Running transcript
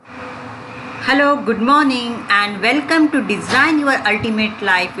Hello, good morning, and welcome to Design Your Ultimate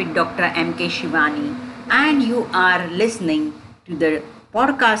Life with Dr. M.K. Shivani. And you are listening to the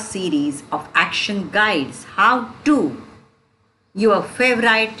podcast series of action guides how to your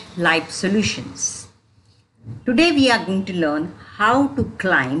favorite life solutions. Today, we are going to learn how to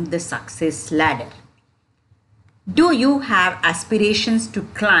climb the success ladder. Do you have aspirations to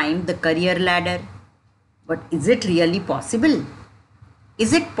climb the career ladder? But is it really possible?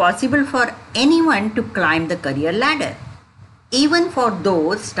 Is it possible for anyone to climb the career ladder? Even for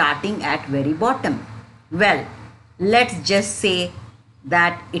those starting at very bottom? Well, let's just say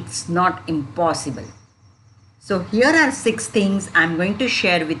that it's not impossible. So here are 6 things I'm going to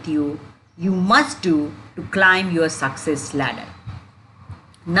share with you must do to climb your success ladder.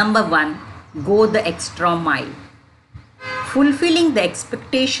 Number 1, go the extra mile. Fulfilling the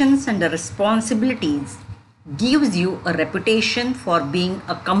expectations and the responsibilities gives you a reputation for being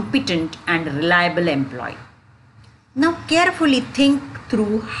a competent and reliable employee. Now carefully think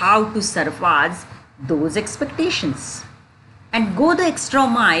through how to surpass those expectations and go the extra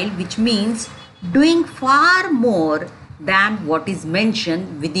mile, which means doing far more than what is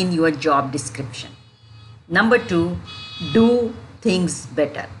mentioned within your job description. Number 2, do things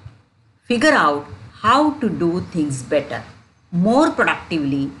better. Figure out how to do things better, more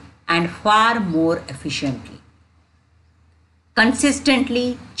productively, and far more efficiently.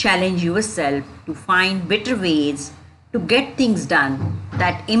 Consistently challenge yourself to find better ways to get things done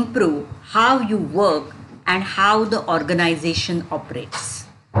that improve how you work and how the organization operates.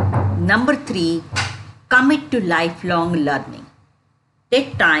 Number 3, commit to lifelong learning.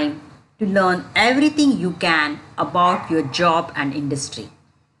 Take time to learn everything you can about your job and industry.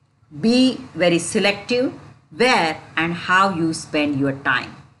 Be very selective where and how you spend your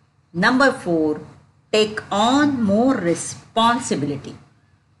time. Number 4, take on more responsibility.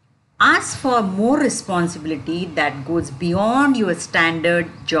 Ask for more responsibility that goes beyond your standard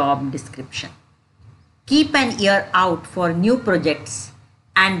job description. Keep an ear out for new projects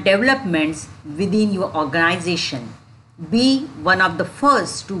and developments within your organization. Be one of the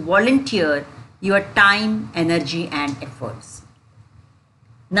first to volunteer your time, energy, and efforts.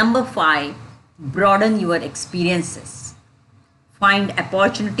 Number 5, broaden your experiences. Find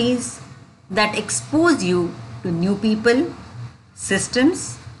opportunities that expose you to new people,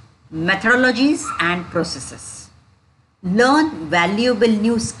 systems, methodologies, and processes. Learn valuable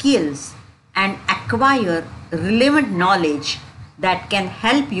new skills and acquire relevant knowledge that can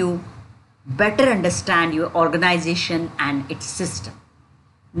help you better understand your organization and its system.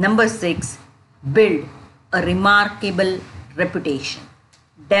 Number 6, build a remarkable reputation.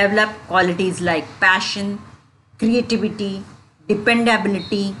 Develop qualities like passion, creativity,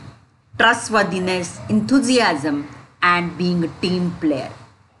 dependability, trustworthiness, enthusiasm, and being a team player.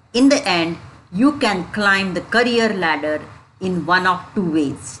 In the end, you can climb the career ladder in one of 2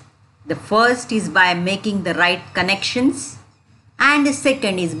 ways. The first is by making the right connections, and the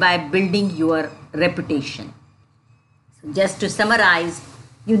second is by building your reputation. So just to summarize,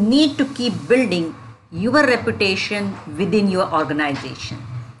 you need to keep building your reputation within your organization.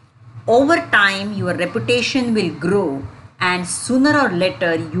 Over time, your reputation will grow, and sooner or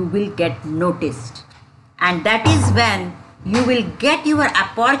later you will get noticed. And that is when you will get your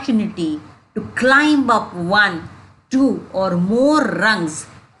opportunity to climb up 1, 2, or more rungs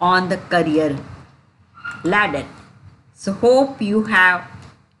on the career ladder. So hope you have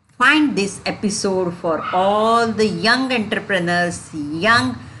find this episode for all the young entrepreneurs,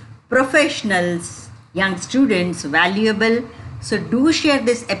 young professionals, young students valuable. So do share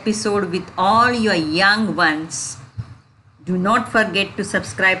this episode with all your young ones. Do not forget to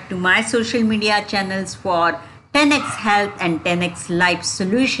subscribe to my social media channels for 10x Health and 10x Life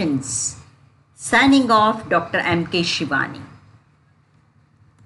Solutions. Signing off, Dr. M.K. Shivani.